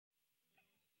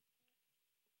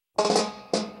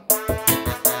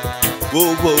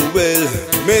Whoa, whoa, well,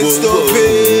 Mr.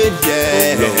 Fate,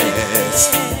 yes.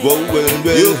 Whoa, well,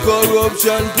 well, you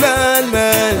corruption plan,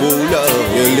 man. Whoa, Lord,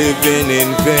 you're living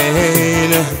in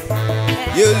pain.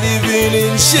 You're living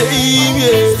in shame,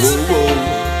 yes. Whoa, whoa,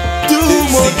 too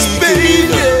much pain,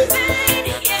 yeah.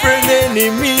 Friend,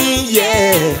 enemy,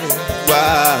 yeah.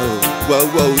 Wow, whoa,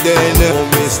 whoa, then, oh,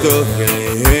 Mr.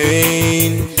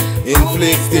 Pain,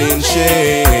 inflicting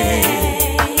shame.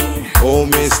 Oh,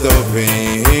 Mr.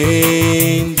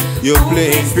 Pain, you're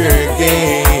playing fair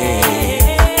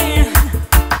game.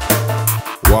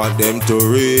 Want them to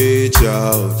reach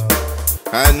out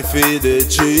and feed the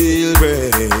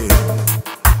children.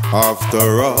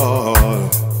 After all,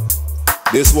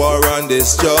 this war and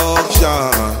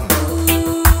destruction,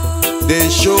 they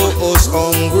show us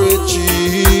hungry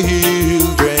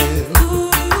children.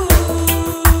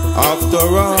 After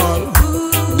all,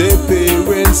 the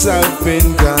parents have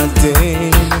been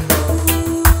goddamn.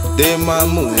 Them a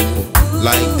move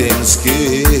like them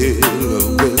scared.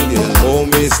 Oh,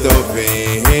 Mr.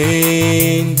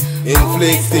 Pain,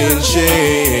 inflicting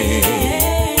shame.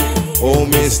 Oh,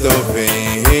 Mr.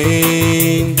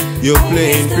 Pain, you're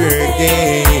playing fair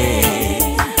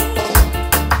game.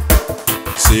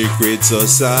 Secret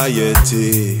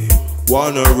society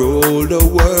wanna rule the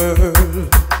world,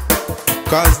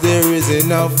 'cause there is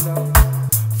enough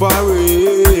for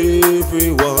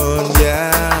everyone,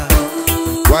 yeah.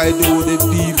 Why do the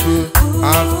people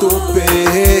have to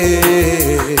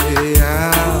pay?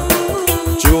 Yeah.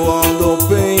 Through all the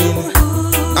pain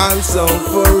and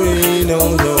suffering,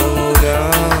 oh no, no.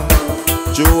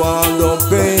 Through all the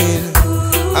pain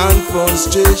and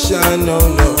frustration, oh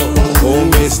no. Oh,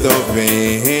 Mr.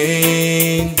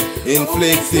 Pain,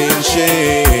 inflicting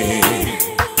shame.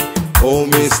 Oh,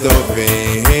 Mr.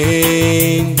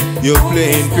 Pain, you're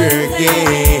playing fair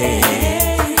game.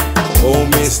 Oh,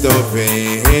 Mr.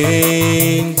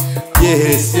 Pain,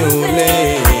 yes, you're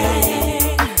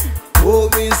lame. Oh,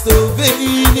 Mr.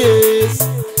 Pain, yes,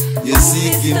 you're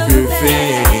seeking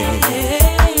perfect.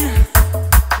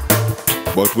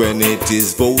 But when it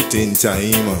is voting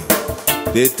time,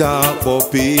 they talk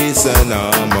about peace and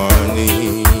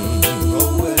harmony.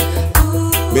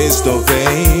 Mr.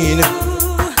 Pain,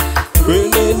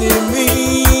 friend, enemy,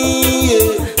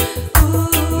 yeah.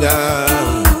 Nah,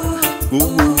 who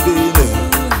they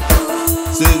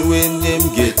said when them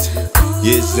get,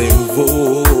 yes, them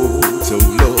vote, oh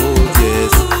Lord,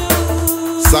 yes.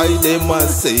 Side them a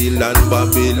sail and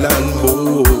Babylon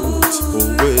boat, oh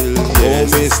well,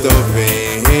 yes. Oh, Mr.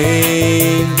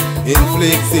 Pain,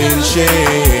 inflicting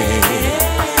shame.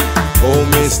 Oh,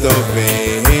 Mr.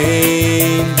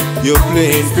 Pain, you're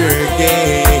playing fair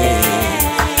game.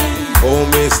 Oh,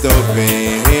 Mr.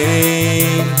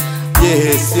 Pain,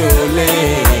 yes, you're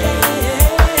lame.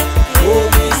 Oh,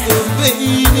 Mr.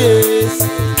 Pain, yes,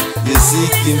 you're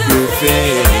seeking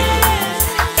perfect.